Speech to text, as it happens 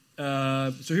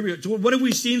So here we go. So what have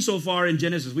we seen so far in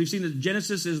Genesis? We've seen that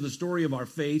Genesis is the story of our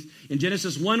faith. In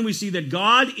Genesis 1, we see that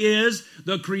God is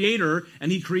the creator,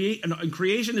 and and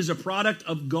creation is a product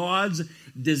of God's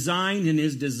design and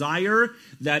his desire,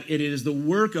 that it is the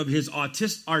work of his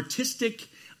artistic,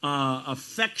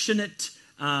 affectionate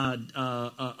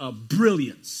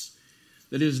brilliance.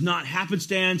 That is not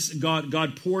happenstance.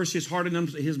 God pours his heart and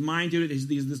his mind to it.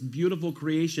 This beautiful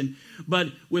creation. But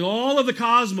with all of the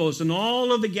cosmos and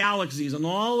all of the galaxies and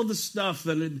all of the stuff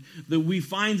that we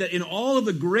find that in all of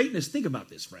the greatness, think about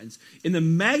this, friends. In the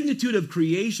magnitude of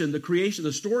creation,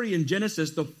 the story in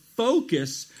Genesis, the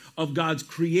focus of God's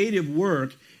creative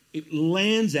work,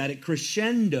 it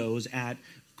crescendos at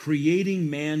creating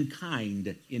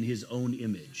mankind in his own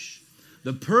image.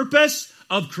 The purpose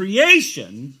of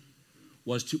creation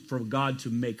was for God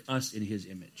to make us in his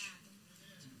image.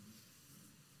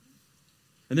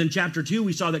 And then chapter 2,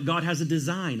 we saw that God has a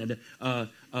design, a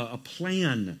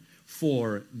plan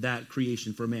for that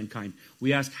creation for mankind.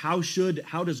 We asked, how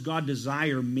does God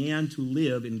desire man to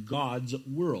live in God's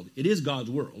world? It is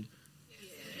God's world.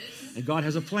 Yes. And God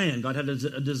has a plan. God had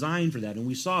a design for that. And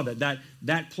we saw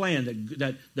that plan,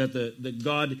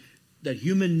 that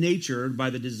human nature, by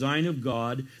the design of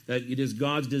God, that it is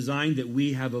God's design that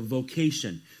we have a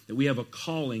vocation, that we have a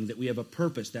calling, that we have a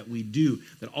purpose, that we do,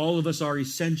 that all of us are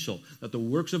essential, that the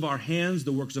works of our hands,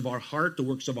 the works of our heart, the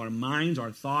works of our minds, our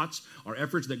thoughts, our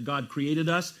efforts, that God created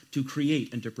us to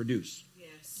create and to produce.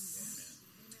 Yes.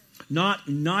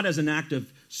 Not as an act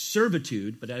of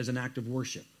servitude, but as an act of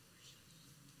worship.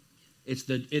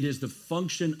 It is the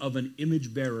function of an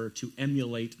image bearer to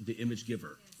emulate the image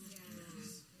giver.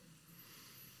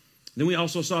 Then we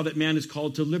also saw that man is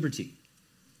called to liberty.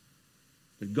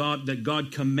 That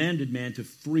God commanded man to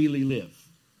freely live.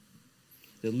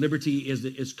 That liberty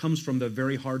comes from the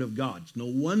very heart of God. No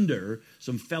wonder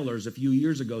some fellers a few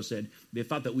years ago said they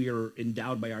thought that we are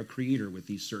endowed by our Creator with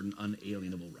these certain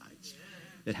unalienable rights.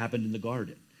 That happened in the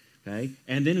garden. Okay,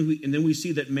 and then we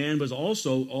see that man was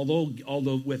also, although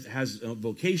has a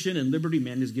vocation and liberty,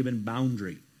 man is given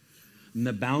boundary. And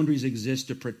the boundaries exist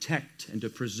to protect and to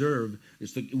preserve.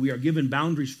 We are given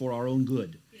boundaries for our own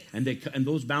good. Yes. And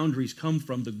those boundaries come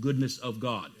from the goodness of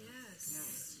God.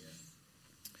 Yes.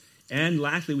 And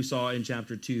lastly, we saw in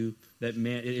chapter 2 that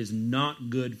it is not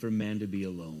good for man to be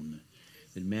alone.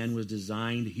 That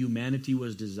humanity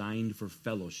was designed for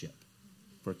fellowship,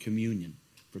 for communion,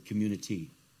 for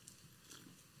community.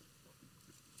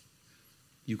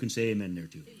 You can say amen there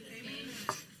too.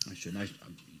 Amen. I shouldn't.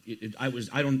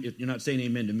 You're not saying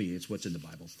amen to me. It's what's in the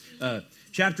Bible.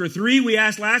 Chapter 3, we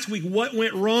asked last week what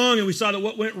went wrong, and we saw that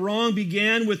what went wrong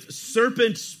began with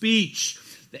serpent speech.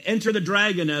 Enter the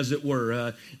dragon, as it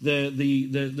were.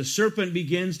 The serpent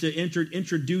begins to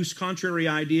introduce contrary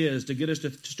ideas to get us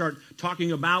to start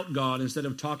talking about God instead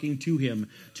of talking to him,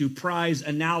 to prize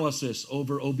analysis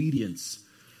over obedience.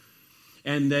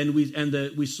 And then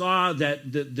we saw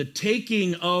that the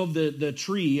taking of the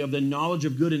tree of the knowledge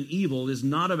of good and evil is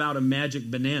not about a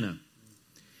magic banana.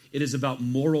 It is about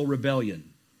moral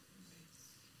rebellion.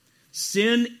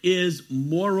 Sin is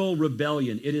moral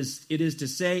rebellion. It is to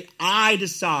say, I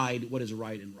decide what is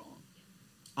right and wrong.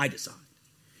 I decide.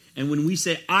 And when we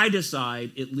say I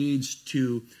decide, it leads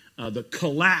to the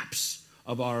collapse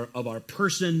of our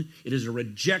person. It is a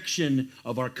rejection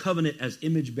of our covenant as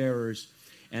image bearers.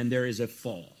 And there is a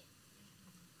fall.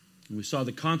 And we saw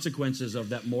the consequences of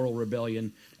that moral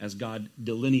rebellion as God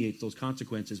delineates those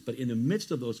consequences. But in the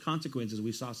midst of those consequences,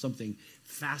 we saw something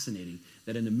fascinating.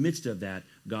 That in the midst of that,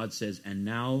 God says, and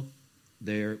now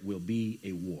there will be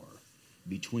a war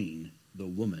between the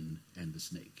woman and the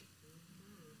snake.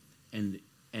 And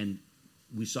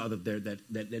we saw that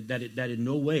in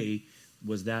no way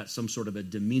was that some sort of a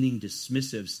demeaning,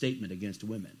 dismissive statement against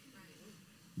women.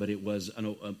 But it made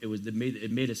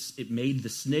the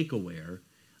snake aware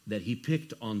that he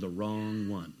picked on the wrong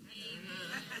one.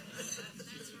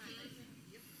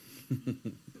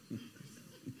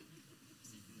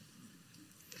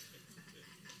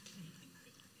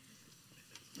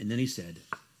 And then he said,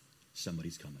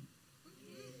 somebody's coming.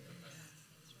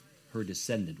 Her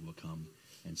descendant will come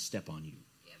and step on you.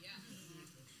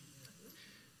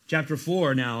 Chapter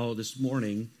 4 now this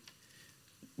morning.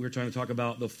 We're trying to talk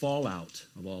about the fallout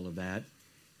of all of that.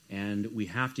 And we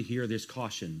have to hear this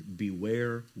caution.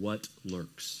 Beware what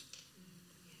lurks.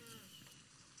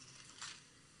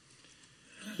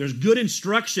 There's good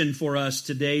instruction for us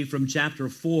today from chapter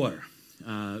 4.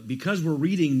 Because we're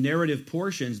reading narrative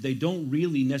portions, they don't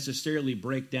really necessarily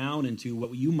break down into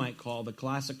what you might call the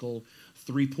classical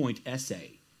 3-point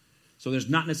essay. So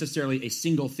there's not necessarily a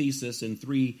single thesis and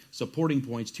 3 supporting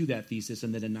points to that thesis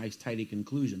and then a nice, tidy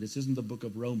conclusion. This isn't the book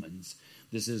of Romans.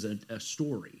 This is a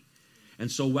story.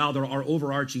 And so while there are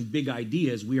overarching big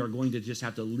ideas, we are going to just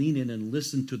have to lean in and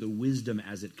listen to the wisdom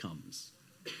as it comes.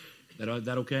 That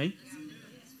okay?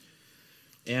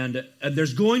 And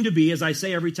there's going to be, as I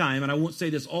say every time, and I won't say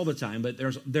this all the time, but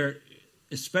there,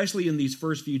 especially in these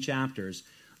first few chapters,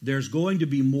 there's going to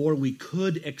be more we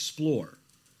could explore.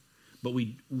 But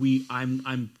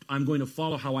I'm going to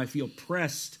follow how I feel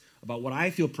pressed about what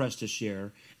I feel pressed to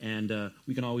share, and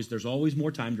there's always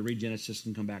more time to read Genesis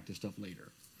and come back to stuff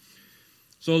later.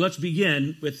 So let's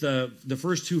begin with the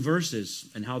first 2 verses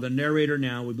and how the narrator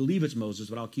now, we believe it's Moses,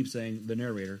 but I'll keep saying the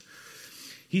narrator.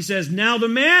 He says, now the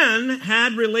man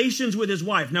had relations with his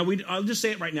wife. Now, I'll just say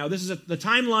it right now. The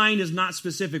timeline is not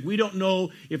specific. We don't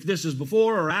know if this is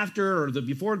before or after, or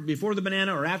before the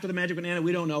banana or after the magic banana.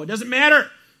 We don't know. It doesn't matter.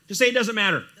 Just say it doesn't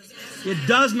matter. It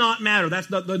does not matter. That's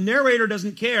the narrator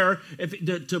doesn't care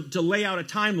to lay out a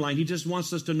timeline. He just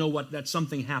wants us to know that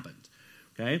something happened.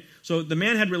 Okay? So the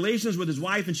man had relations with his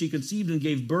wife, and she conceived and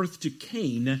gave birth to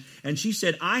Cain. And she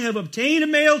said, I have obtained a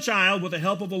male child with the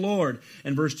help of the Lord.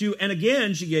 And verse 2, and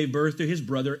again she gave birth to his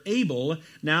brother Abel.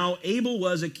 Now Abel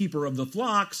was a keeper of the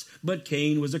flocks, but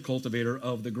Cain was a cultivator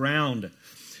of the ground.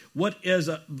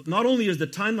 Not only is the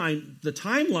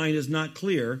timeline is not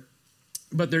clear,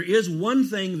 but there is one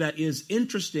thing that is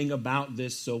interesting about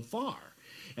this so far.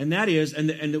 And that is, and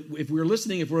if we're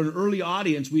listening, if we're an early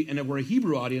audience, and if we're a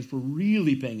Hebrew audience, we're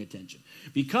really paying attention.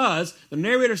 Because the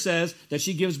narrator says that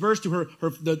she gives birth to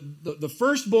the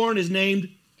firstborn is named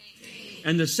Cain,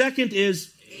 and the second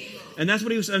is Abel. And that's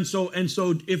what he was. And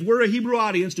so if we're a Hebrew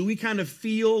audience, do we kind of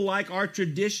feel like our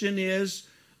tradition is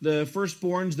the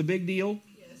firstborn's the big deal?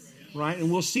 Right?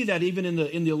 And we'll see that even in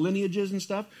the lineages and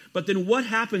stuff. But then what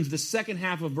happens the second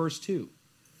half of verse 2?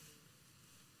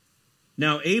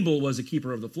 Now Abel was a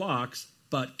keeper of the flocks,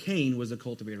 but Cain was a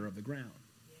cultivator of the ground.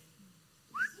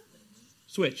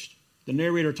 Switched. The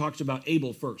narrator talks about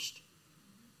Abel first.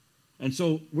 And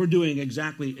so we're doing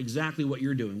exactly what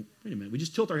you're doing. Wait a minute. We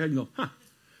just tilt our head and go, huh.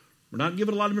 We're not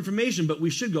giving a lot of information, but we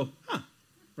should go, huh,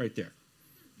 right there.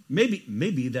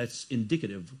 Maybe that's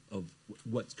indicative of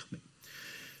what's coming.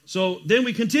 So then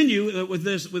we continue with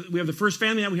this. We have the first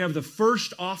family, now we have the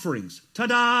first offerings.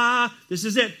 Ta-da! This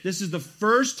is it. This is the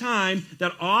first time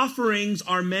that offerings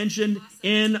are mentioned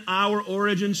in our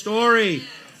origin story.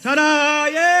 Ta-da!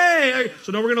 Yay!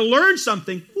 So now we're going to learn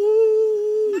something.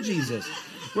 Ooh, Jesus.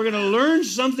 We're going to learn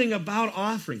something about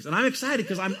offerings. And I'm excited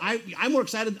because I'm more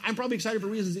excited. I'm probably excited for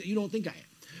reasons that you don't think I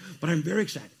am. But I'm very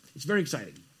excited. It's very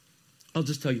exciting. I'll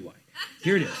just tell you why.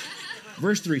 Here it is.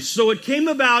 Verse 3, so it came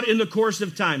about in the course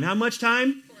of time. How much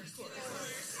time?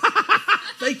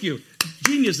 Thank you.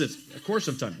 Geniuses. A course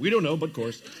of time. We don't know, but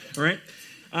course. All right.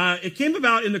 It came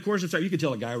about in the course of time. You can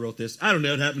tell a guy wrote this. I don't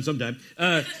know. It happened sometime.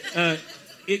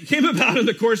 It came about in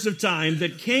the course of time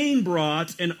that Cain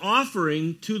brought an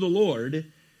offering to the Lord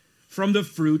from the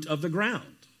fruit of the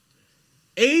ground.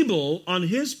 Abel, on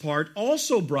his part,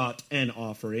 also brought an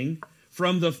offering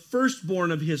from the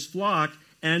firstborn of his flock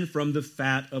and from the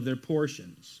fat of their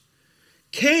portions.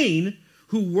 Cain,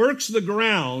 who works the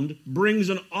ground, brings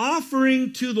an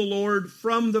offering to the Lord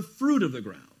from the fruit of the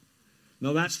ground.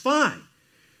 Now that's fine.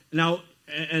 Now,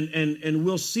 and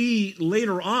we'll see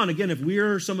later on, again, if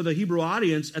we're some of the Hebrew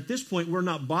audience, at this point we're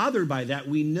not bothered by that.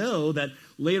 We know that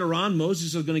later on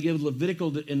Moses is going to give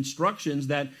Levitical instructions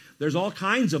that there's all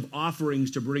kinds of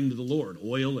offerings to bring to the Lord.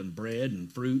 Oil and bread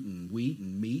and fruit and wheat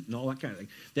and meat and all that kind of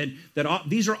thing.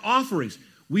 These are offerings.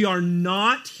 We are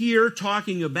not here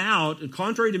talking about,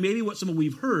 contrary to maybe what some of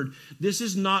we've heard, this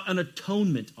is not an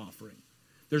atonement offering.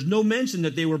 There's no mention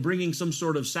that they were bringing some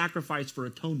sort of sacrifice for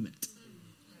atonement.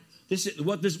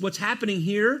 What's happening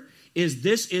here is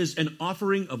this is an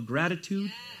offering of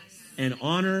gratitude and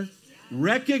honor,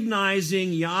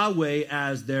 recognizing Yahweh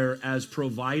as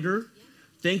provider,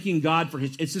 thanking God for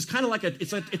his. It's just kind of like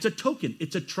it's a token,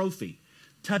 it's a trophy.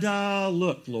 Ta-da!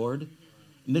 Look, Lord.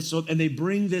 And they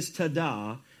bring this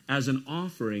tada as an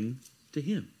offering to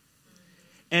him.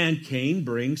 And Cain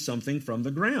brings something from the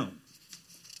ground.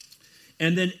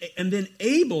 And then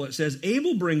Abel, it says,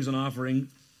 Abel brings an offering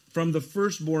from the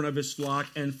firstborn of his flock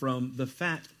and from the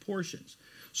fat portions.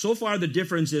 So far, the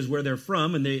difference is where they're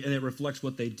from, and it reflects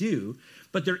what they do.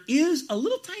 But there is a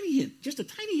little tiny hint, just a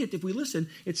tiny hint if we listen.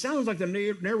 It sounds like the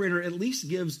narrator at least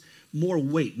gives more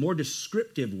weight, more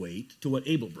descriptive weight to what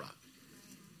Abel brought.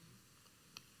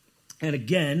 And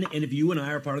again, and if you and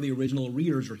I are part of the original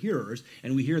readers or hearers,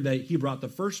 and we hear that he brought the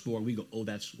firstborn, we go, oh,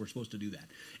 we're supposed to do that.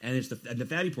 And it's the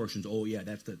fatty portions, oh yeah,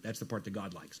 that's the part that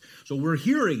God likes. So we're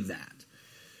hearing that.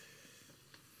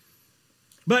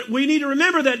 But we need to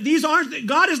remember that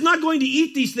God is not going to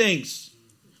eat these things.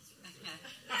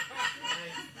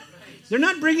 They're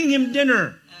not bringing him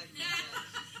dinner.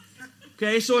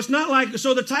 Okay, so it's not like,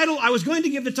 so the title, I was going to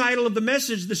give the title of the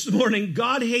message this morning,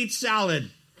 God Hates Salad.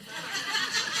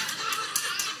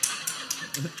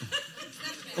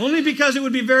 Only because it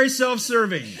would be very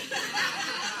self-serving.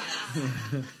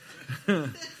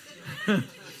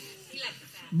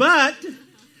 But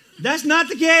that's not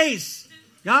the case.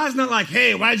 God's not like,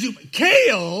 hey, why did you...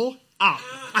 Kale?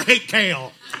 Oh, I hate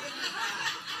kale.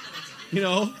 You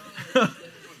know?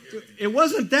 It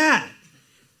wasn't that.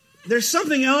 There's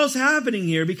something else happening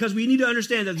here because we need to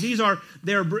understand that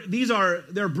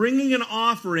they're bringing an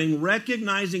offering,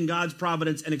 recognizing God's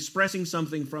providence and expressing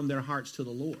something from their hearts to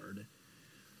the Lord.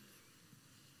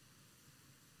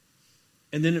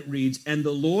 And then it reads, and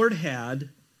the Lord had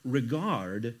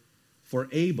regard for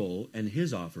Abel and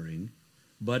his offering,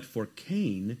 but for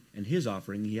Cain and his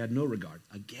offering he had no regard.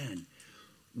 Again,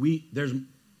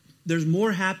 there's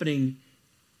more happening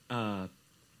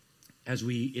as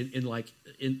we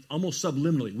in almost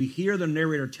subliminally. We hear the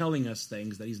narrator telling us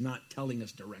things that he's not telling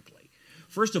us directly.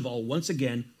 First of all, once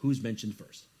again, who's mentioned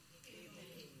first?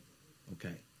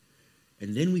 Okay.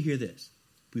 And then we hear this.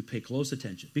 We pay close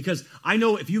attention. Because I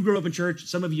know if you grew up in church,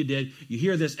 some of you did, you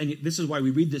hear this, and this is why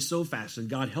we read this so fast. And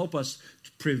God, help us,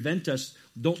 prevent us,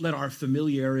 don't let our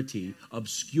familiarity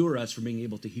obscure us from being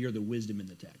able to hear the wisdom in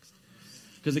the text.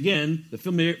 Because again, the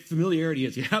familiarity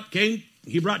is, yep, Cain,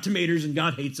 he brought tomatoes and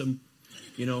God hates them.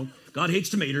 You know, God hates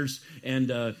tomatoes.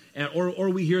 Or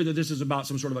we hear that this is about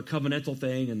some sort of a covenantal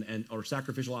thing or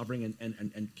sacrificial offering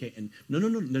and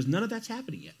no, there's none of that's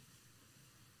happening yet.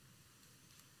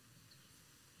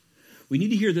 We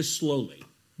need to hear this slowly,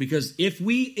 because if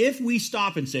we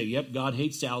stop and say, yep, God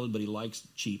hates salad, but he likes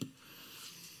cheap,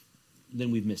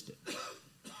 then we've missed it.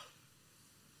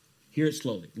 Hear it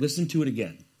slowly. Listen to it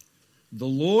again. The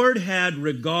Lord had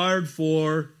regard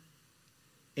for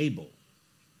Abel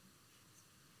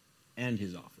and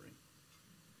his offering.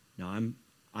 Now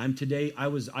I'm today, I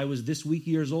was this week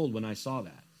years old when I saw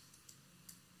that.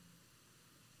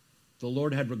 The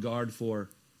Lord had regard for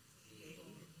Abel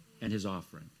and his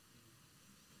offering.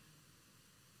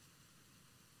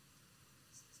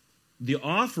 The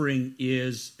offering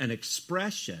is an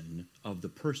expression of the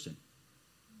person.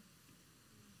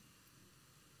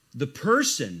 The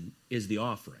person is the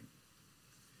offering.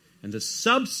 And the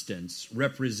substance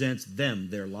represents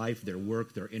them, their life, their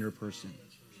work, their inner person.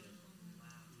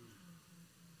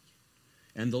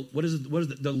 And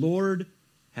the Lord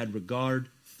had regard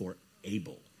for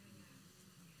Abel.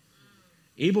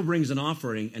 Abel brings an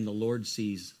offering, and the Lord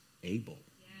sees Abel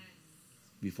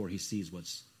before he sees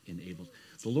what's in Abel's.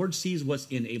 The Lord sees what's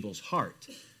in Abel's heart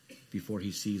before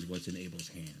he sees what's in Abel's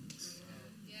hands.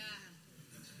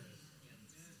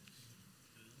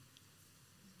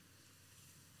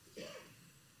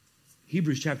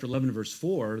 Hebrews chapter 11, verse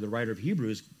 4, the writer of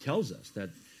Hebrews tells us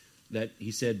that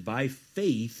he said, by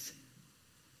faith,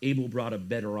 Abel brought a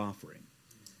better offering.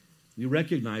 We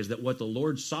recognize that what the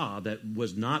Lord saw that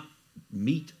was not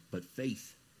meat, but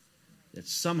faith. That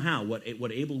somehow what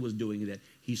Abel was doing, that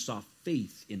he saw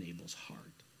faith in Abel's heart.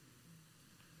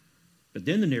 But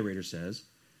then the narrator says,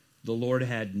 the Lord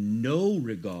had no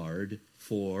regard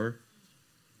for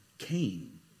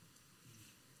Cain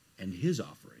and his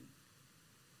offering.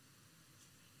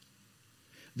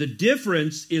 The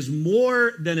difference is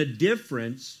more than a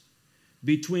difference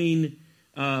between,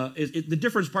 the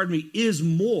difference, is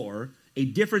more a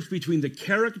difference between the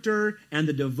character and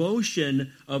the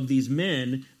devotion of these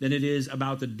men than it is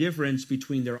about the difference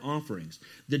between their offerings.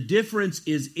 The difference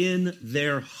is in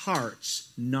their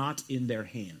hearts, not in their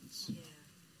hands.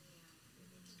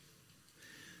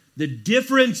 The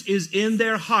difference is in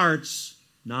their hearts,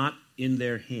 not in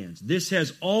their hands. This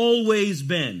has always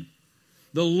been.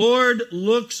 The Lord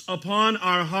looks upon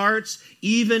our hearts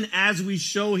even as we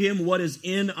show him what is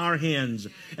in our hands.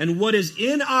 And what is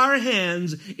in our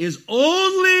hands is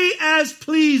only as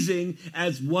pleasing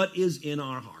as what is in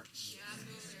our hearts.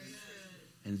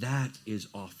 And that is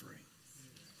offering.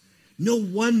 No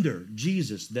wonder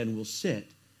Jesus then will sit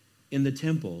in the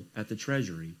temple at the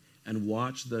treasury and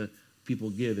watch the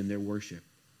people give in their worship.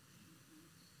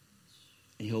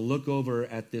 And he'll look over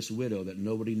at this widow that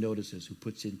nobody notices who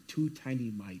puts in 2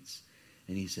 tiny mites.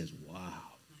 And he says, wow,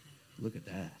 look at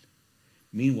that.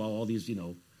 Meanwhile, all these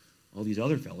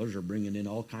other fellas are bringing in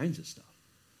all kinds of stuff.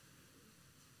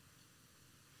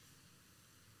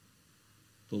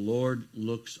 The Lord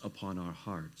looks upon our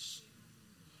hearts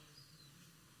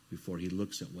before he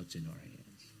looks at what's in our hands.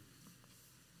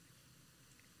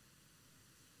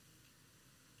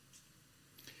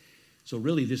 So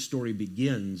really, this story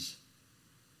begins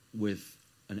with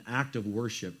an act of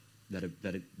worship that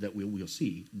we'll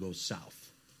see goes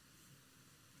south.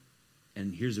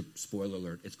 And here's a spoiler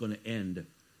alert. It's going to end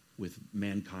with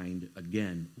mankind,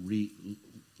 again,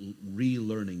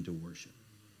 relearning to worship.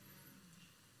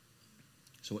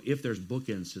 So if there's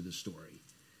bookends to the story,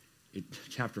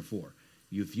 chapter 4.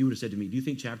 If you would have said to me, do you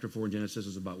think chapter 4 in Genesis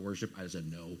is about worship? I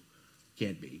said, no,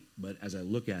 can't be. But as I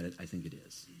look at it, I think it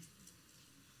is.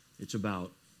 It's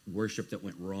about worship that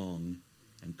went wrong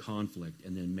and conflict,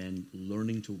 and then men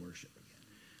learning to worship again,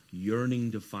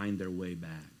 yearning to find their way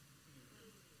back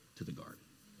to the garden.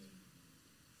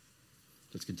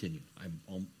 Let's continue.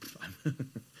 I'm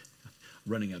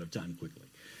running out of time quickly.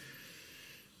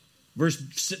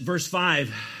 Verse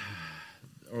 5,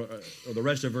 or the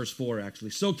rest of verse 4,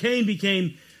 actually. So Cain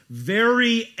became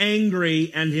very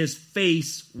angry, and his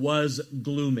face was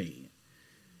gloomy.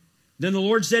 Then the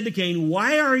Lord said to Cain,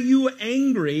 why are you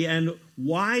angry, and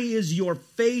why is your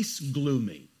face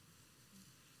gloomy?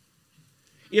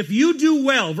 If you do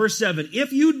well, verse 7,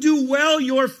 if you do well,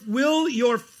 will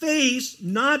your face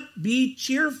not be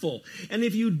cheerful? And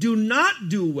if you do not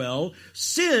do well,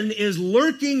 sin is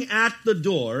lurking at the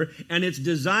door, and its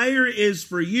desire is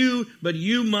for you, but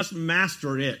you must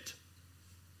master it.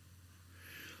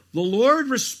 The Lord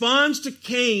responds to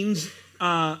Cain's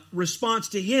response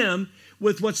to him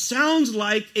with what sounds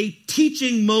like a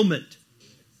teaching moment.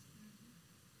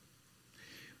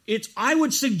 I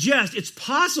would suggest it's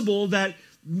possible that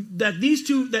these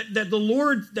two, that the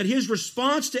Lord, that his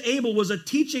response to Abel was a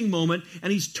teaching moment,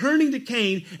 and he's turning to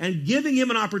Cain and giving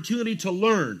him an opportunity to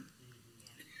learn.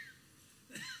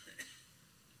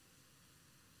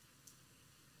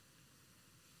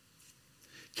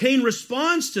 Cain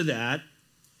responds to that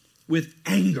with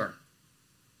anger.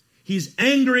 He's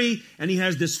angry, and he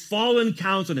has this fallen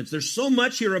countenance. There's so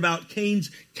much here about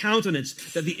Cain's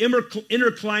countenance that the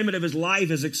inner climate of his life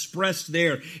is expressed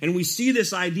there. And we see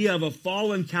this idea of a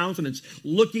fallen countenance,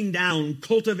 looking down,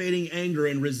 cultivating anger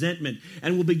and resentment.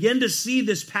 And we'll begin to see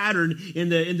this pattern in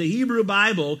the Hebrew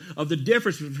Bible of the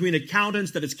difference between a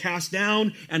countenance that is cast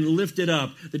down and lifted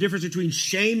up. The difference between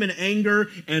shame and anger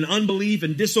and unbelief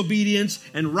and disobedience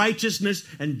and righteousness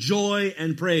and joy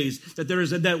and praise.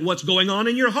 That what's going on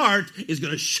in your heart is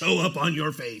going to show up on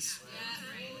your face.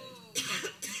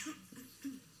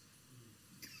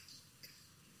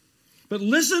 But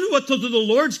listen to the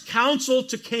Lord's counsel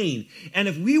to Cain. And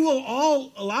if we will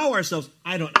all allow ourselves,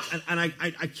 I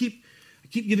keep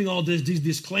giving all these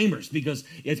disclaimers because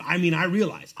I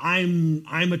realize I'm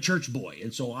a church boy,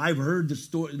 and so I've heard the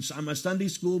story. I'm a Sunday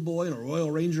school boy and a Royal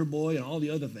Ranger boy and all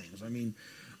the other things.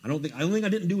 I don't think I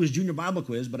didn't do his junior Bible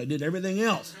quiz, but I did everything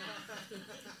else.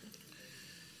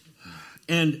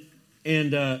 And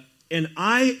when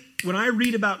I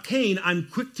read about Cain, I'm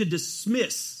quick to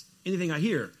dismiss anything I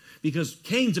hear because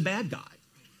Cain's a bad guy.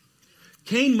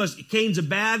 Cain's a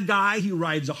bad guy. He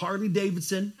rides a Harley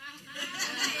Davidson.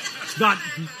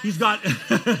 He's got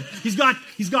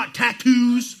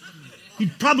tattoos. He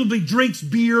probably drinks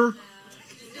beer.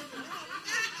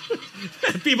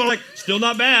 People are like, still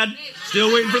not bad.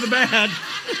 Still waiting for the bad.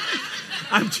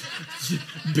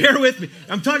 Bear with me.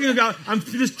 I'm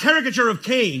this caricature of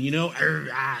Cain, and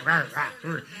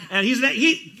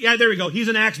there we go. He's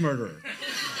an axe murderer.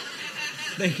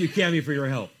 Thank you, Cammie, for your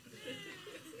help.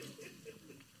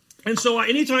 And so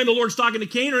anytime the Lord's talking to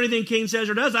Cain or anything Cain says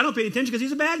or does, I don't pay attention because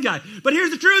he's a bad guy. But here's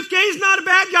the truth. Cain's not a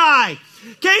bad guy.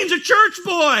 Cain's a church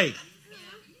boy.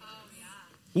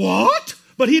 What?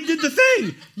 But he did the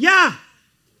thing. Yeah.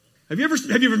 Have you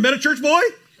ever met a church boy?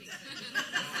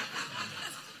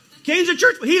 Cain's a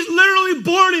church boy. He's literally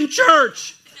born in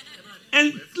church.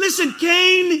 And listen,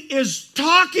 Cain is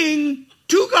talking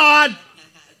to God.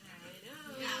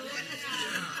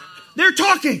 They're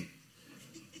talking.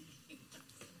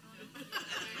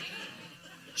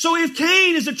 So if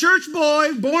Cain is a church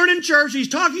boy, born in church, he's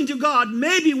talking to God,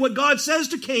 maybe what God says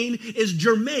to Cain is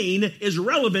germane, is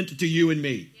relevant to you and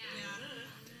me.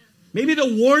 Maybe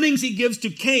the warnings he gives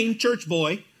to Cain, church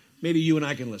boy, maybe you and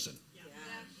I can listen.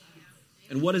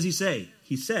 And what does he say?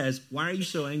 He says, why are you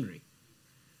so angry?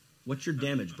 What's your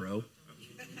damage, bro?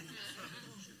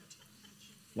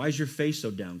 Why is your face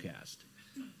so downcast?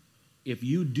 If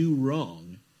you do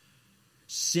wrong,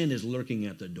 sin is lurking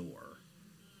at the door.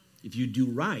 If you do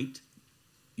right,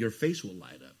 your face will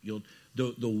light up.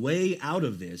 The way out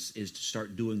of this is to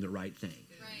start doing the right thing.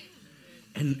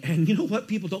 Right. And you know what?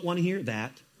 People don't want to hear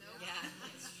that. Nope. Yeah,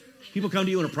 that's true. People come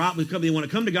to you in a problem. They want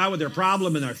to come to God with their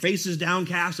problem and their face is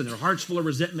downcast and their heart's full of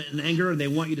resentment and anger, and they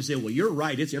want you to say, well, you're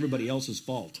right. It's everybody else's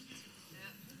fault.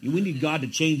 We need God to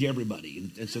change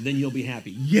everybody, and so then you'll be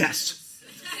happy. Yes.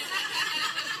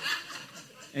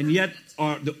 And yet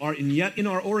in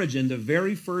our origin, the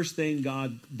very first thing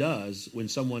God does when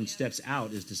someone steps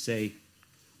out is to say,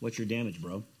 what's your damage,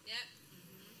 bro?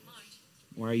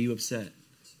 Why are you upset?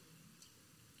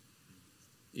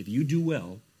 If you do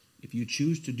well, if you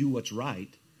choose to do what's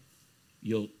right,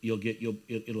 it'll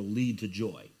lead to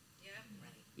joy.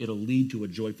 It'll lead to a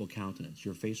joyful countenance.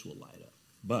 Your face will light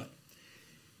up.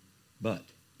 But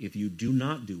if you do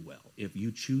not do well, if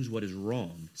you choose what is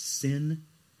wrong, sin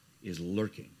is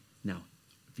lurking. Now,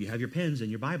 if you have your pens and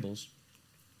your Bibles,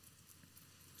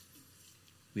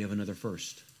 we have another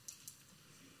first.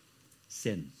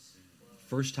 Sin.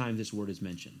 First time this word is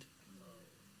mentioned.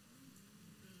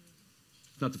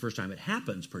 It's not the first time it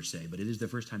happens per se, but it is the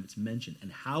first time it's mentioned.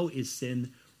 And how is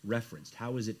sin referenced?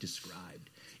 How is it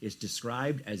described? It's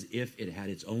described as if it had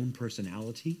its own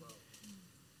personality.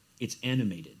 It's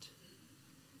animated.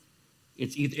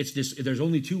 There's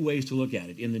only two ways to look at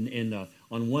it.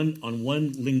 On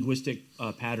one linguistic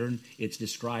pattern, it's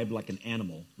described like an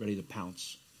animal ready to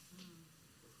pounce,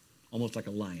 almost like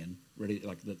a lion, ready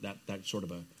like that sort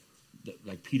of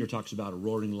like Peter talks about a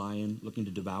roaring lion looking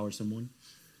to devour someone.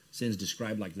 Sin's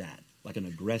described like that, like an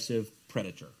aggressive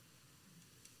predator.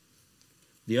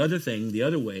 The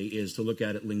other way is to look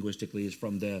at it linguistically is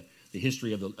from the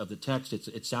history of the text.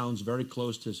 It sounds very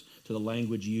close to the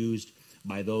language used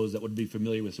by those that would be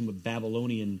familiar with some of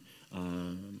Babylonian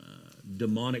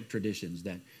demonic traditions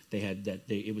that they had.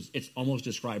 It's almost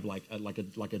described like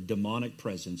a demonic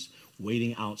presence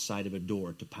waiting outside of a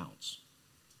door to pounce.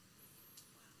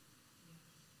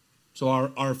 So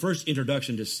our first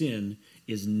introduction to sin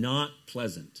is not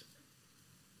pleasant,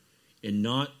 and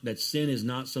not that sin is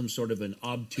not some sort of an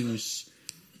obtuse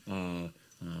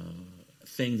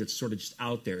thing that's sort of just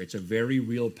out there. It's a very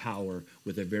real power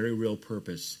with a very real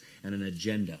purpose and an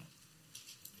agenda.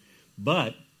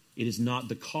 But it is not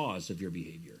the cause of your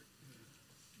behavior.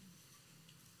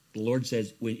 The Lord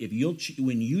says, when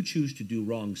you choose to do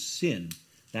wrong, sin,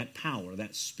 that power,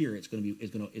 that spirit is going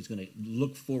to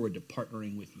look forward to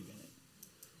partnering with you in it.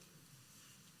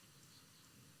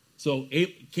 So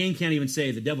Cain can't even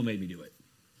say the devil made me do it.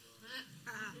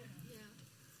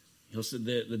 He'll say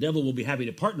the devil will be happy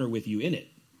to partner with you in it.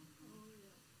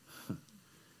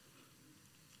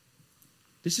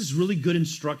 This is really good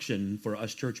instruction for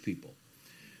us church people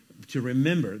to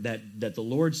remember that the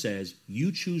Lord says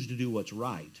you choose to do what's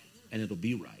right and it'll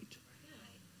be right.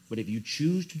 But if you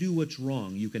choose to do what's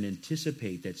wrong, you can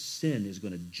anticipate that sin is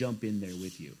going to jump in there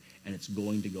with you and it's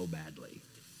going to go badly.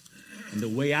 And the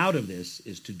way out of this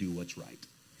is to do what's right.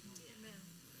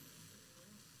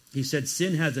 He said,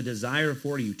 sin has a desire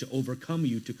for you, to overcome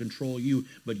you, to control you,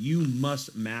 but you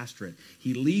must master it.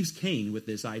 He leaves Cain with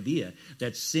this idea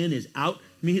that sin is out.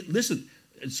 I mean, listen,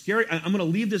 it's scary. I'm going to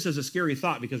leave this as a scary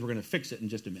thought because we're going to fix it in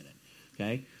just a minute.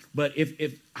 Okay? But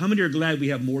if how many are glad we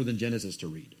have more than Genesis to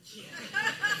read?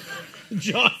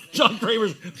 John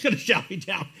Kramer's going to shout me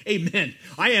down. Amen.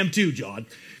 I am too, John.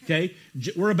 Okay?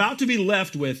 We're about to be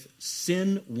left with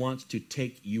sin wants to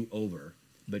take you over,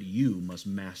 but you must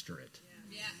master it.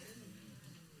 Yeah.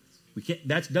 We can't.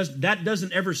 That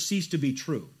doesn't ever cease to be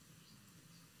true.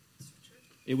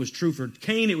 It was true for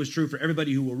Cain. It was true for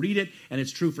everybody who will read it, and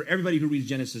it's true for everybody who reads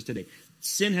Genesis today.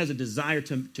 Sin has a desire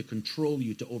to control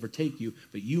you, to overtake you,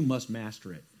 but you must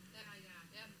master it.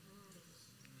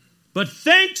 But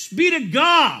thanks be to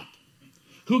God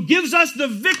who gives us the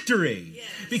victory,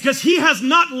 because he has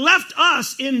not left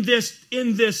us in this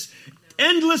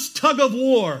endless tug of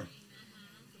war.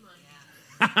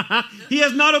 He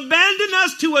has not abandoned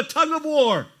us to a tug of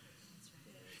war.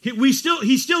 He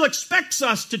still expects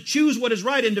us to choose what is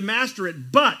right and to master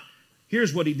it, but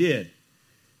here's what he did.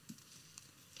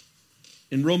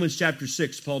 In Romans chapter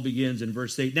 6, Paul begins in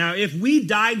verse 8. Now, if we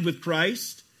died with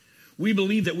Christ, we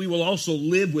believe that we will also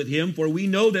live with him, for we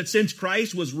know that since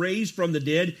Christ was raised from the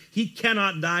dead, he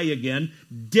cannot die again.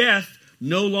 Death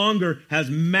no longer has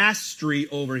mastery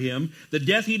over him. The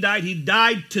death he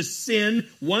died to sin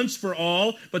once for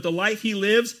all, but the life he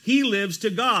lives to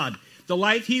God. The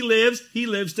life he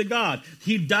lives to God.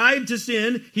 He died to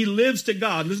sin, he lives to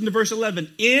God. Listen to verse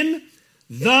 11. In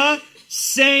the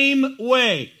same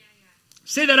way.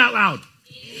 Say that out loud.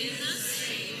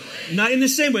 Not in the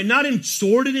same way, not in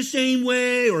sort of the same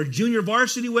way or junior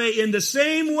varsity way. In the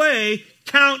same way,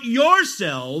 count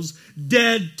yourselves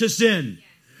dead to sin.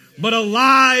 but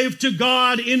alive to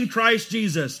God in Christ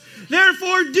Jesus.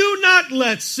 Therefore, do not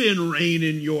let sin reign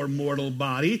in your mortal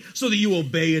body, so that you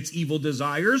obey its evil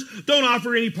desires. Don't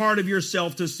offer any part of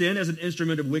yourself to sin as an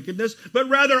instrument of wickedness, but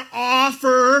rather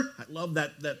offer, I love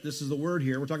that this is the word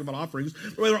here, we're talking about offerings,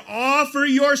 rather offer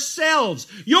yourselves.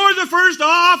 You're the first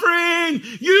offering.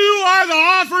 You are the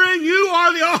offering. You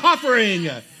are the offering.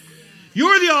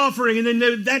 You're the offering, and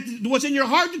then that what's in your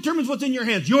heart determines what's in your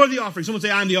hands. You're the offering. Someone say,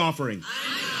 I'm the offering.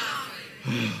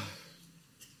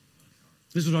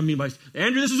 This is what I mean by,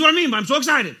 Andrew, this is what I mean by, I'm so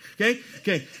excited. Okay.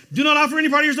 Do not offer any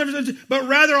part of yourself, but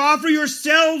rather offer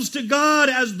yourselves to God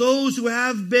as those who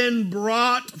have been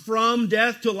brought from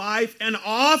death to life, and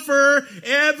offer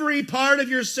every part of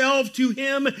yourself to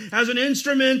him as an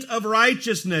instrument of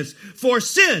righteousness. For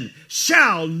sin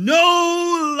shall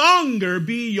no longer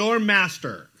be your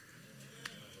master,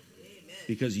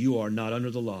 because you are not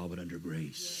under the law, but under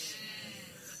grace.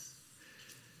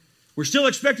 We're still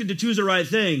expected to choose the right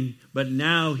thing, but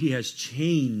now he has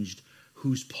changed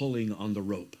who's pulling on the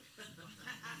rope.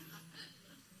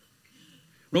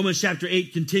 Romans chapter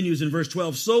 8 continues in verse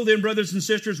 12. So then, brothers and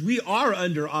sisters, we are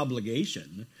under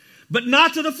obligation, but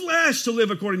not to the flesh, to live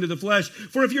according to the flesh.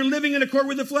 For if you're living in accord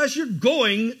with the flesh, you're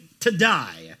going to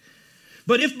die.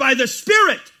 But if by the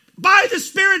Spirit,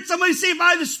 somebody say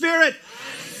by the Spirit.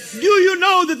 Do you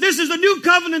know that this is the new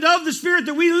covenant of the Spirit,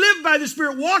 that we live by the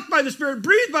Spirit, walk by the Spirit,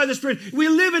 breathe by the Spirit. We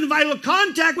live in vital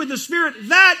contact with the Spirit.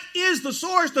 That is the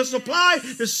source, the supply,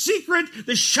 the secret,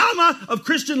 the shama of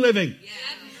Christian living.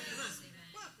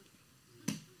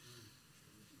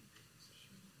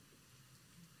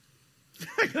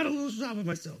 I got a little shama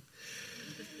myself.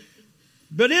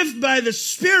 But if by the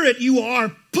Spirit you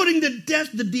are putting to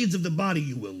death the deeds of the body,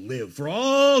 you will live. For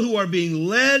all who are being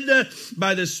led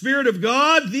by the Spirit of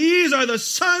God, these are the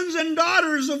sons and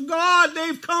daughters of God.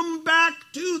 They've come back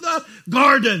to the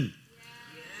garden.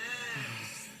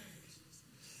 Yes.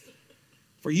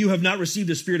 For you have not received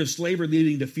a spirit of slavery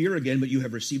leading to fear again, but you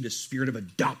have received a spirit of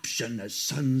adoption as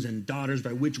sons and daughters,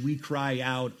 by which we cry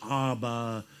out,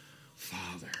 Abba,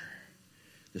 Father.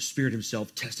 The Spirit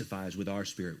himself testifies with our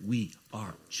spirit. We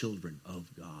are children of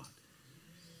God.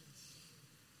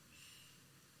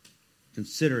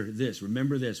 Consider this.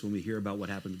 Remember this when we hear about what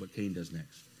happens, what Cain does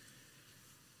next.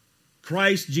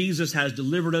 Christ Jesus has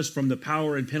delivered us from the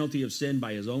power and penalty of sin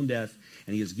by his own death,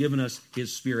 and he has given us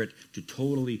his Spirit to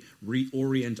totally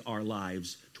reorient our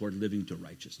lives toward living to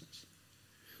righteousness.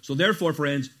 So therefore,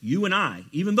 friends, you and I,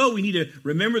 even though we need to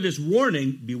remember this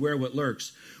warning, beware what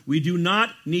lurks, we do not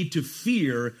need to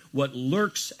fear what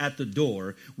lurks at the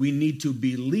door. We need to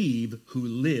believe who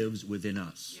lives within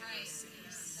us. Right.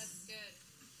 That's good.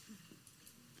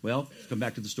 Well, let's come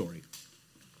back to the story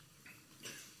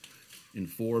in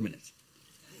 4 minutes.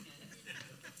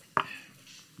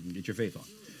 Get your faith on.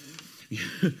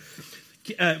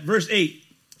 Verse 8.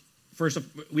 First,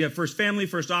 we have first family,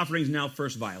 first offerings, now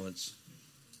first violence.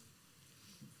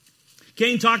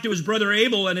 Cain talked to his brother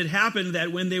Abel, and it happened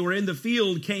that when they were in the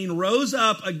field, Cain rose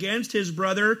up against his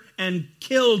brother and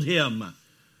killed him.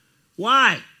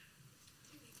 Why?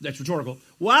 That's rhetorical.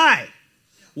 Why?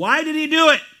 Why did he do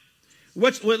it?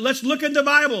 Let's look at the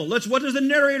Bible. What does the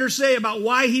narrator say about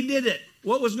why he did it?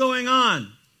 What was going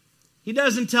on? He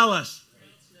doesn't tell us.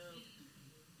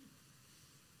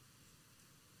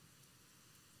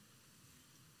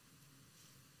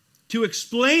 To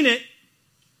explain it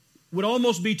would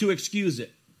almost be to excuse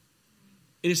it.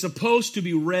 It is supposed to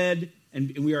be read,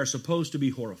 and we are supposed to be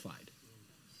horrified,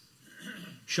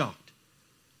 shocked.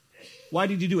 Why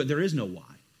did you do it? There is no why.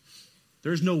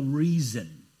 There is no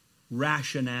reason,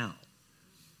 rationale.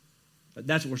 But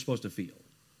that's what we're supposed to feel.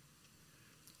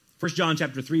 1 John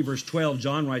chapter 3, verse 12,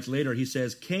 John writes later, he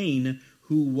says, Cain,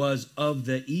 who was of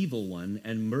the evil one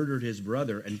and murdered his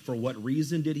brother. And for what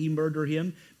reason did he murder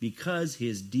him? Because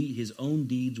his own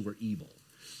deeds were evil,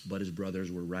 but his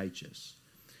brothers were righteous.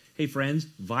 Hey, friends,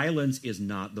 violence is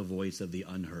not the voice of the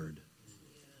unheard.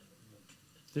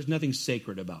 There's nothing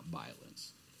sacred about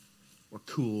violence or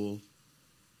cool,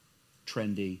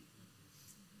 trendy.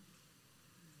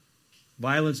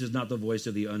 Violence is not the voice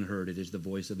of the unheard. It is the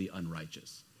voice of the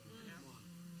unrighteous.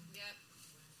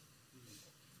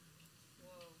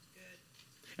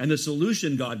 And the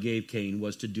solution God gave Cain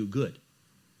was to do good,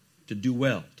 to do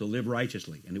well, to live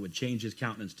righteously, and it would change his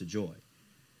countenance to joy.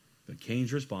 But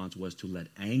Cain's response was to let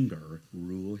anger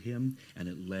rule him, and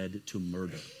it led to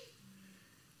murder.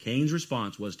 Cain's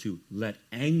response was to let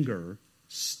anger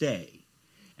stay.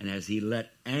 And as he let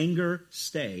anger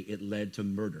stay, it led to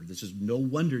murder. This is no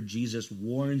wonder Jesus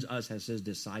warns us as his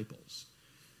disciples.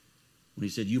 When he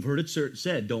said, you've heard it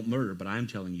said, don't murder, but I'm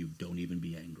telling you, don't even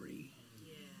be angry.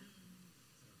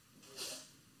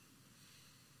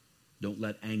 Don't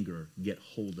let anger get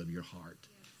hold of your heart.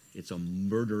 It's a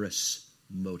murderous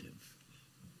motive.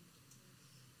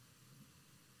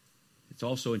 It's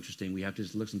also interesting. We have to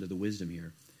just listen to the wisdom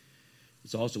here.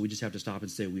 It's also, we just have to stop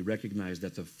and say, we recognize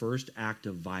that the first act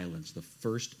of violence, the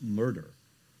first murder,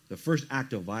 the first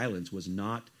act of violence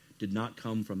did not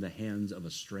come from the hands of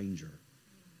a stranger,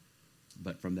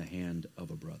 but from the hand of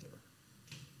a brother.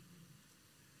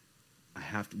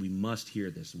 We must hear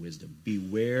this wisdom.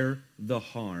 Beware the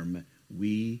harm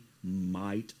we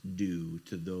might do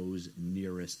to those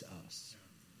nearest us.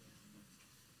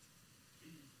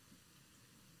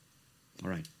 All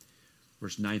right,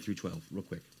 verse 9 through 12, real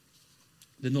quick.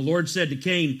 Then the Lord said to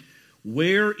Cain,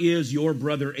 where is your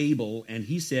brother Abel? And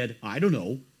he said, I don't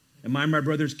know. Am I my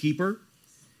brother's keeper?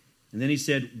 And then he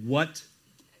said, what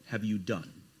have you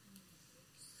done?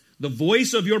 The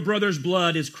voice of your brother's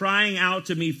blood is crying out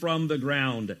to me from the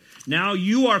ground. Now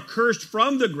you are cursed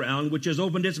from the ground, which has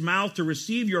opened its mouth to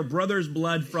receive your brother's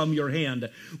blood from your hand.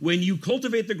 When you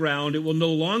cultivate the ground, it will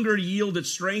no longer yield its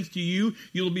strength to you.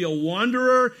 You'll be a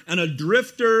wanderer and a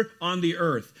drifter on the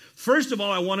earth. First of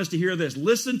all, I want us to hear this.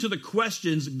 Listen to the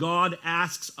questions God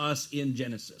asks us in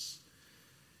Genesis.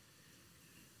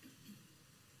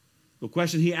 The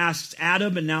question he asks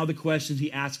Adam, and now the question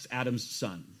he asks Adam's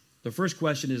son. The first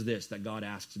question is this that God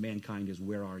asks mankind is,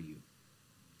 where are you?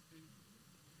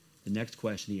 The next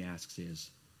question he asks is,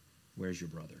 where's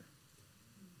your brother?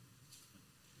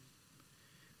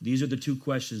 These are the two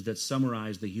questions that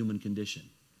summarize the human condition: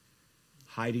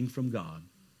 hiding from God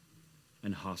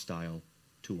and hostile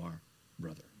to our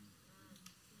brother.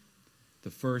 The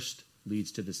first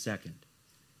leads to the second.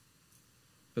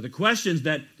 But the questions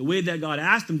the way that God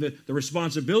asked them, the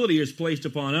responsibility is placed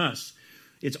upon us.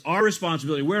 It's our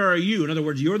responsibility. Where are you? In other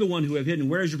words, you're the one who have hidden.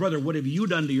 Where is your brother? What have you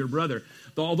done to your brother?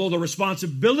 Although the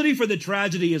responsibility for the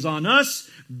tragedy is on us,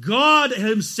 God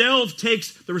himself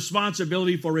takes the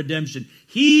responsibility for redemption.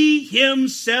 He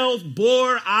himself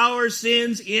bore our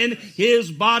sins in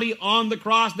his body on the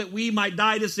cross that we might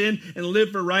die to sin and live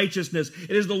for righteousness.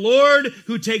 It is the Lord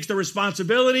who takes the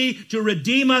responsibility to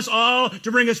redeem us all,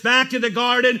 to bring us back to the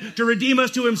garden, to redeem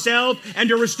us to himself, and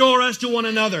to restore us to one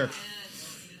another.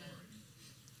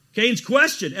 Cain's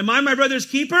question, am I my brother's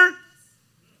keeper?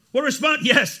 What response?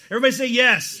 Yes. Everybody say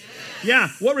yes. Yeah.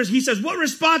 He says, what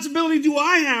responsibility do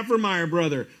I have for my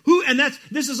brother?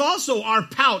 This is also our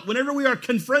pout. Whenever we are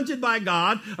confronted by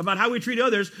God about how we treat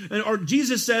others, or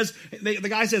Jesus says, the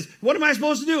guy says, what am I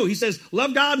supposed to do? He says,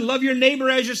 love God and love your neighbor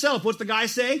as yourself. What's the guy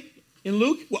say in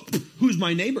Luke? Well, who's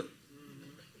my neighbor?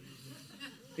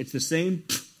 It's the same.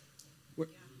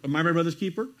 Am I my brother's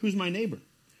keeper? Who's my neighbor?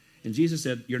 And Jesus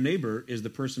said, your neighbor is the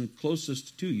person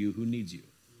closest to you who needs you.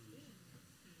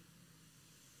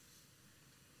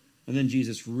 And then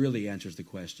Jesus really answers the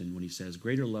question when he says,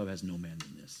 greater love has no man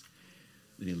than this,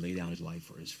 than he lay down his life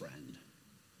for his friend.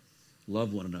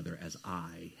 Love one another as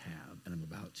I have and am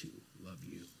about to love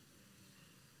you.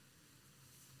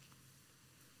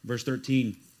 Verse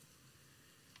 13,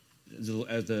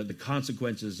 as the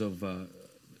consequences of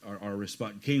our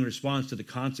response. Cain responds to the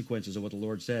consequences of what the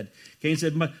Lord said. Cain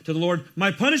said to the Lord,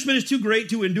 my punishment is too great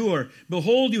to endure.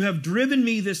 Behold, you have driven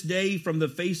me this day from the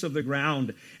face of the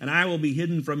ground, and I will be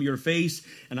hidden from your face,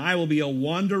 and I will be a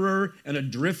wanderer and a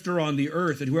drifter on the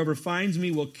earth, and whoever finds me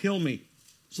will kill me.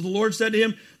 So the Lord said to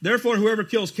him, therefore, whoever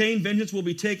kills Cain, vengeance will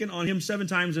be taken on him 7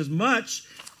 times as much.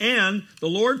 And the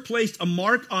Lord placed a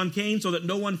mark on Cain so that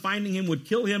no one finding him would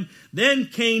kill him. Then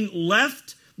Cain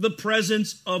left the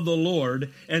presence of the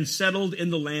Lord and settled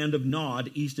in the land of Nod,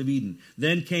 east of Eden.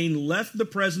 Then Cain left the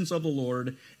presence of the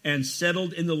Lord and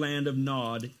settled in the land of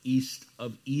Nod, east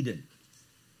of Eden.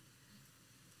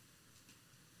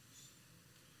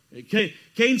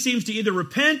 Cain seems to either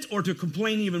repent or to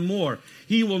complain even more.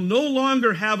 He will no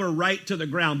longer have a right to the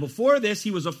ground. Before this,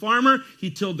 he was a farmer. He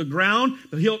tilled the ground.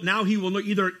 But now he will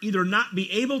either not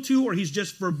be able to, or he's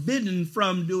just forbidden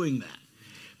from doing that.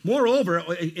 Moreover,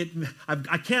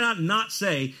 I cannot not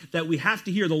say that we have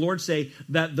to hear the Lord say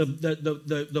that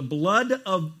the blood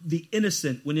of the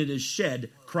innocent, when it is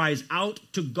shed, cries out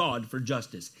to God for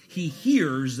justice. He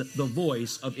hears the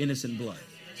voice of innocent blood.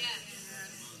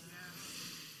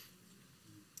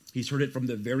 He's heard it from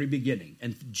the very beginning.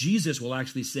 And Jesus will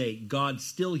actually say God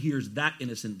still hears that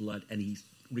innocent blood, and he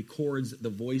records the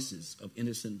voices of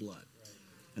innocent blood.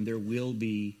 And there will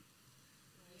be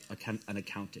an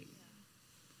accounting.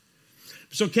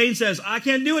 So Cain says, I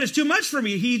can't do it. It's too much for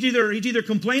me. He's either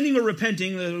complaining or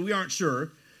repenting. We aren't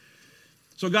sure.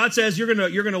 So God says, you're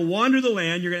gonna wander the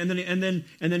land. And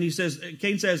then he says,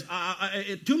 Cain says,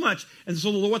 too much. And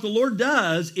so what the Lord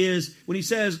does is when he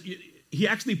says, he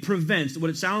actually prevents, what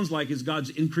it sounds like is God's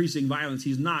increasing violence.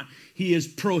 He's not. He is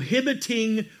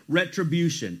prohibiting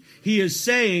retribution. He is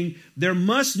saying there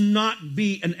must not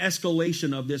be an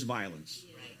escalation of this violence.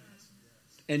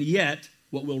 And yet,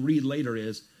 what we'll read later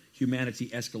is humanity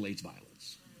escalates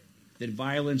violence. That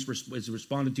violence is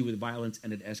responded to with violence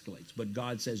and it escalates. But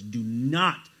God says, do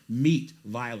not meet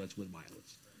violence with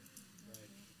violence.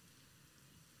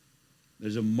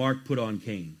 There's a mark put on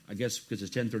Cain. I guess because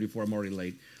it's 10:34, I'm already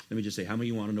late. Let me just say, how many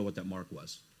of you want to know what that mark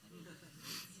was?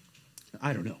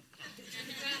 I don't know.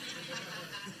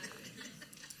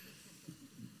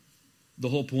 The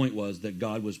whole point was that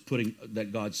God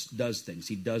does things.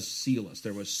 He does seal us.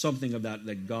 There was something of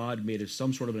that God made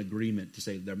some sort of an agreement to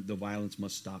say the violence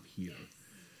must stop here.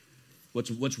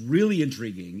 What's really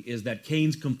intriguing is that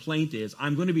Cain's complaint is,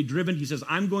 I'm going to be driven. He says,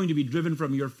 I'm going to be driven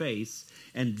from your face.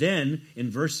 And then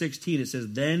in verse 16, it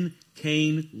says, then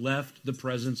Cain left the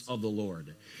presence of the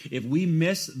Lord. If we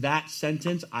miss that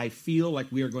sentence, I feel like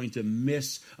we are going to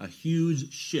miss a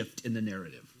huge shift in the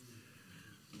narrative.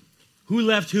 Who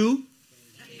left who?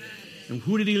 And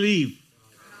who did he leave?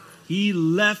 He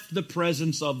left the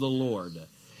presence of the Lord.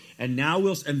 And now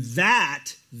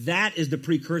that is the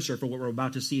precursor for what we're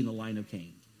about to see in the line of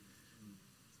Cain.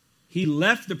 He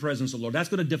left the presence of the Lord. That's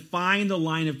going to define the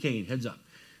line of Cain. Heads up.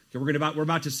 Okay, we're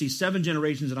about to see 7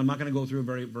 generations, and I'm not going to go through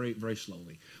very, very, very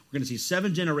slowly. We're going to see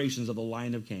 7 generations of the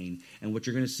line of Cain, and what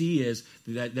you're going to see is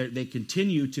that they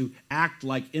continue to act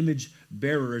like image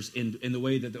bearers in the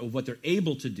way that of what they're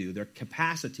able to do, their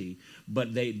capacity,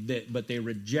 but they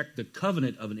reject the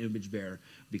covenant of an image bearer,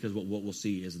 because what we'll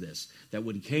see is this, that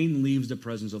when Cain leaves the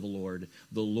presence of the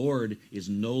Lord is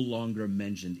no longer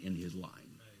mentioned in his line.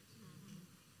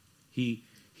 He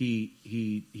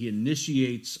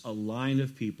initiates a line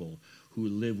of people who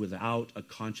live without a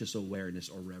conscious awareness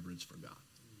or reverence for God.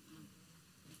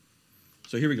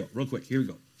 So here we go, real quick. Here we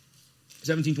go.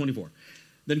 17:24.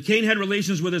 Then Cain had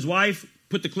relations with his wife.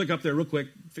 Put the click up there real quick,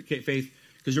 Faith,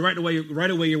 because right away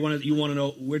you want to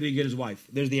know, where did he get his wife?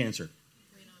 There's the answer.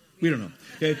 We don't know.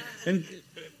 Okay, and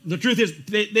the truth is,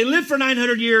 they lived for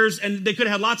 900 years, and they could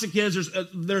have had lots of kids.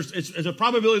 There's a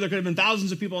probability there could have been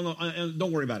thousands of people.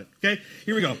 Don't worry about it. Okay,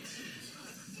 here we go.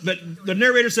 But the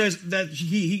narrator says that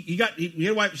he had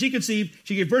a wife. She conceived.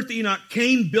 She gave birth to Enoch.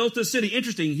 Cain built a city.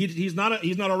 Interesting. He's not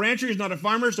a rancher. He's not a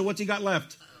farmer. So what's he got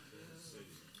left?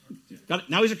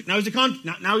 Now he's a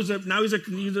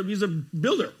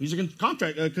builder. He's a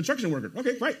construction worker.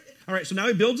 Okay, right. All right. So now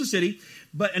he builds a city,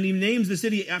 and he names the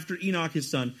city after Enoch, his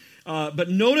son. But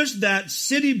notice that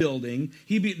city building.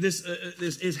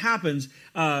 This happens.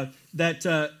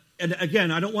 And again,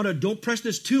 don't press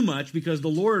this too much, because the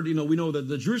Lord, we know that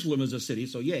the Jerusalem is a city,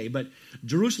 so yay. But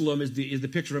Jerusalem is the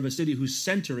picture of a city whose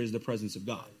center is the presence of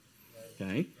God.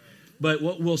 Okay. But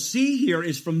what we'll see here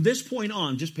is from this point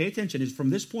on, just pay attention, is from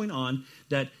this point on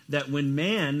that when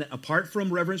man, apart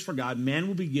from reverence for God, man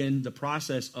will begin the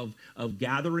process of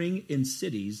gathering in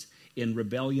cities in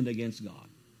rebellion against God.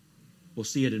 We'll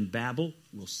see it in Babel.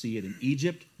 We'll see it in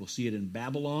Egypt. We'll see it in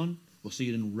Babylon. We'll see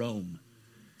it in Rome.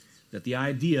 That the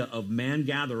idea of man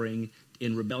gathering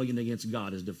in rebellion against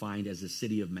God is defined as the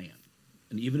city of man.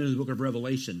 And even in the book of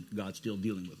Revelation, God's still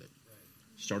dealing with it.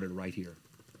 Started right here.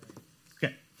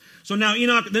 Okay. So now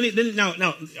Enoch,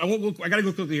 I got to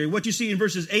go quickly here. What you see in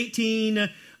verses 18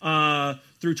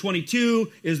 through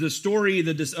 22 is the story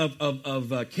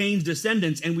of Cain's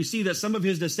descendants, and we see that some of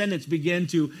his descendants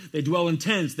they dwell in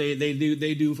tents, they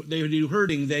do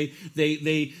herding, they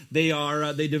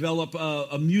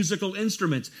develop musical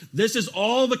instruments. This is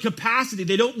all the capacity.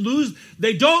 They don't lose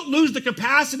the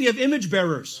capacity of image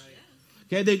bearers.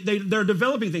 Okay, they're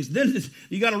developing things. Then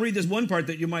you got to read this one part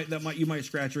that you might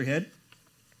scratch your head.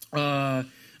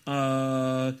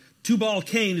 Tubal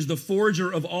Cain is the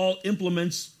forger of all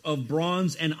implements of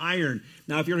bronze and iron.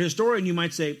 Now, if you're a historian, you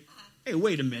might say, hey,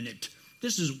 wait a minute.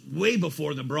 This is way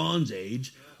before the Bronze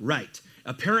Age. Right.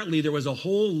 Apparently, there was a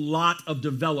whole lot of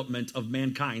development of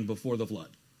mankind before the flood.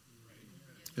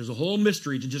 There's a whole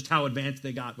mystery to just how advanced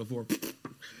they got before.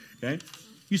 Okay?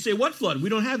 You say, what flood? We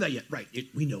don't have that yet. Right.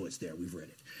 We know it's there. We've read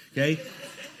it. Okay?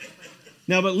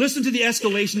 Now, but listen to the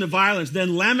escalation of violence.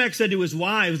 Then Lamech said to his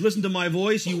wives, listen to my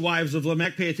voice, you wives of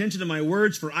Lamech. Pay attention to my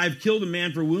words, for I've killed a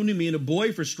man for wounding me and a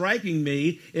boy for striking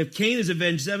me. If Cain is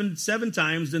avenged seven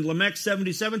times, then Lamech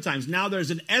 77 times. Now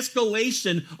there's an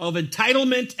escalation of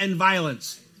entitlement and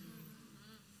violence.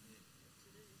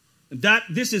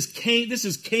 This is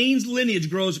Cain's lineage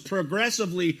grows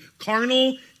progressively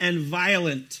carnal and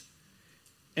violent.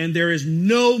 And there is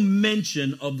no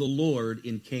mention of the Lord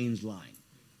in Cain's line.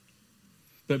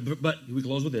 But we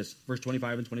close with this, verse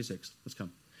 25 and 26. Let's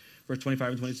come. Verse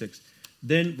 25 and 26.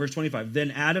 Then, verse 25,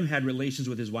 then Adam had relations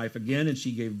with his wife again, and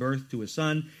she gave birth to a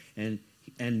son, and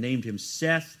named him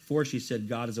Seth, for she said,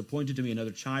 God has appointed to me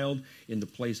another child in the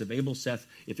place of Abel. Seth,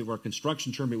 if it were a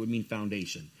construction term, it would mean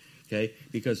foundation, okay,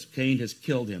 because Cain has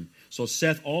killed him. So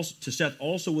Seth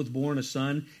also was born a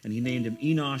son, and he named him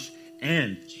Enosh,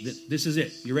 and this is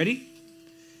it. You ready?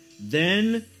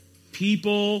 Then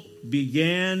people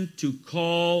began to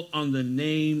call on the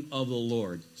name of the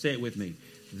Lord. Say it with me.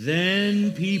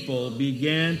 Then people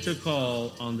began to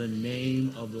call on the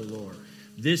name of the Lord.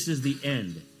 This is the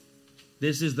end.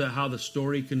 This is how the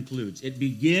story concludes. It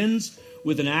begins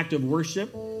with an act of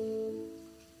worship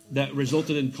that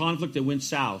resulted in conflict that went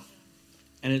south.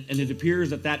 And it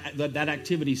appears that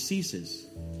activity ceases.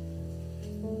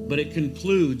 But it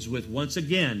concludes with, once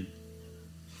again,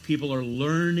 people are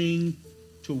learning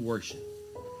to worship.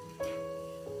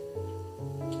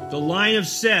 The line of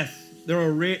Seth,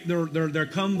 there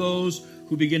come those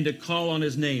who begin to call on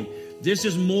his name. This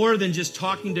is more than just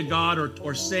talking to God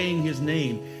or saying his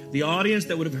name. The audience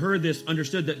that would have heard this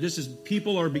understood that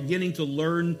people are beginning to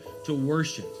learn to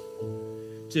worship.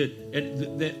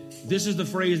 This is the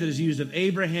phrase that is used of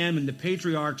Abraham and the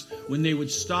patriarchs when they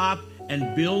would stop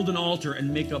and build an altar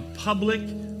and make a public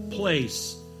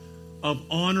place of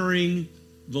honoring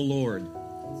the Lord,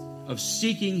 of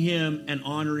seeking him and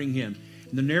honoring him.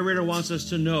 And the narrator wants us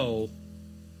to know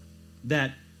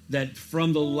that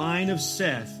from the line of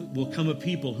Seth will come a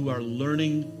people who are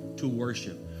learning to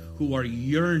worship, who are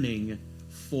yearning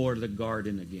for the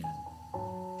garden again,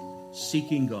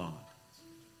 seeking God.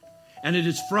 And it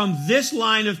is from this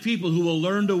line of people who will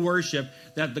learn to worship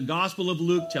that the Gospel of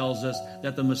Luke tells us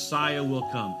that the Messiah will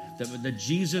come, that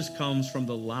Jesus comes from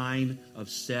the line of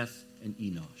Seth and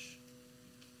Enosh.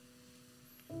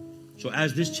 So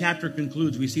as this chapter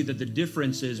concludes, we see that the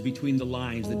differences between the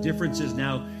lines, the differences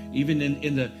now even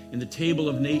in the table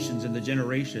of nations and the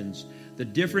generations, the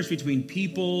difference between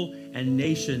people and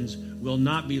nations will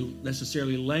not be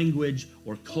necessarily language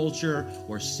or culture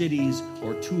or cities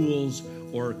or tools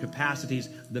or capacities.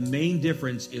 The main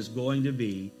difference is going to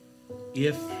be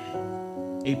if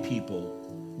a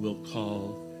people will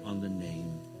call on the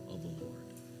name of the Lord.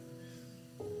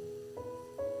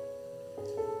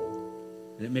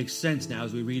 And it makes sense now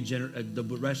as we read the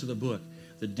rest of the book.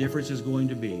 The difference is going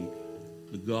to be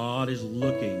that God is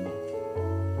looking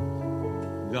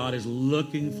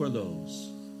for those.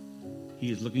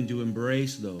 He is looking to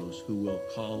embrace those who will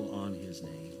call on his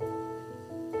name.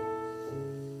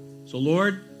 So,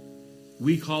 Lord,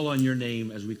 we call on your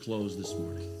name as we close this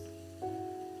morning.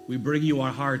 We bring you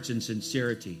our hearts in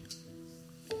sincerity.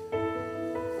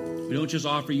 We don't just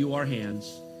offer you our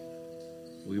hands.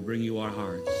 We bring you our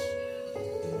hearts.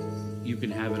 You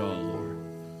can have it all, Lord.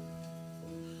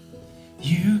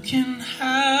 You can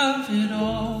have it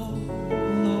all,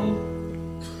 Lord.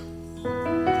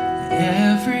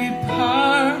 Every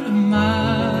part of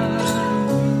my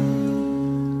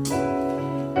world.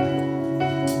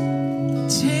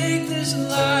 Take this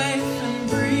life and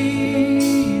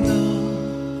breathe on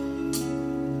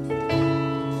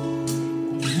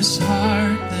this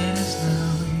heart that is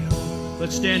now yours.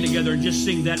 Let's stand together and just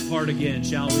sing that part again,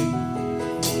 shall we?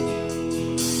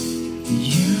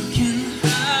 You can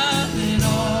have it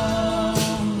all,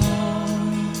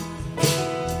 Lord.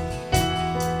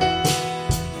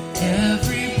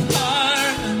 Every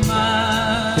part of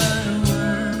my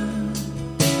world.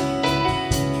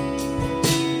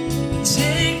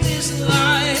 Take this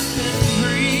life and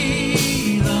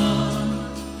breathe on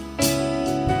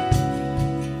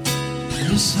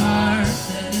this heart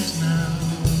that is now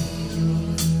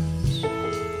yours.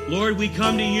 Lord, we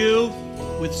come to you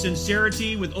with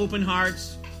sincerity, with open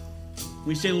hearts.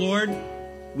 We say, Lord,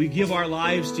 we give our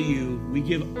lives to you. We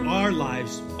give our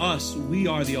lives, us, we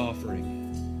are the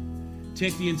offering.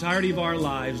 Take the entirety of our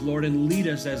lives, Lord, and lead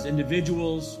us as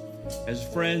individuals, as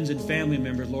friends and family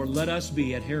members. Lord, let us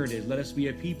be at Heritage, let us be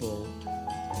a people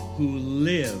who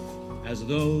live as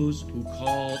those who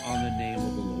call on the name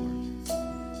of the Lord.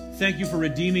 Thank you for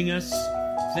redeeming us.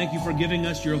 Thank you for giving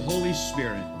us your Holy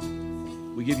Spirit.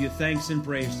 We give you thanks and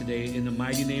praise today in the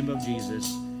mighty name of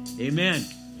Jesus. Amen.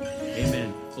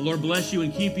 Amen. The Lord bless you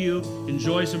and keep you.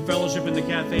 Enjoy some fellowship in the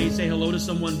cafe. Say hello to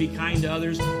someone. Be kind to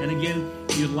others. And again,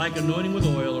 if you'd like anointing with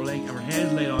oil or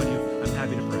hands laid on you, I'm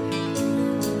happy to pray.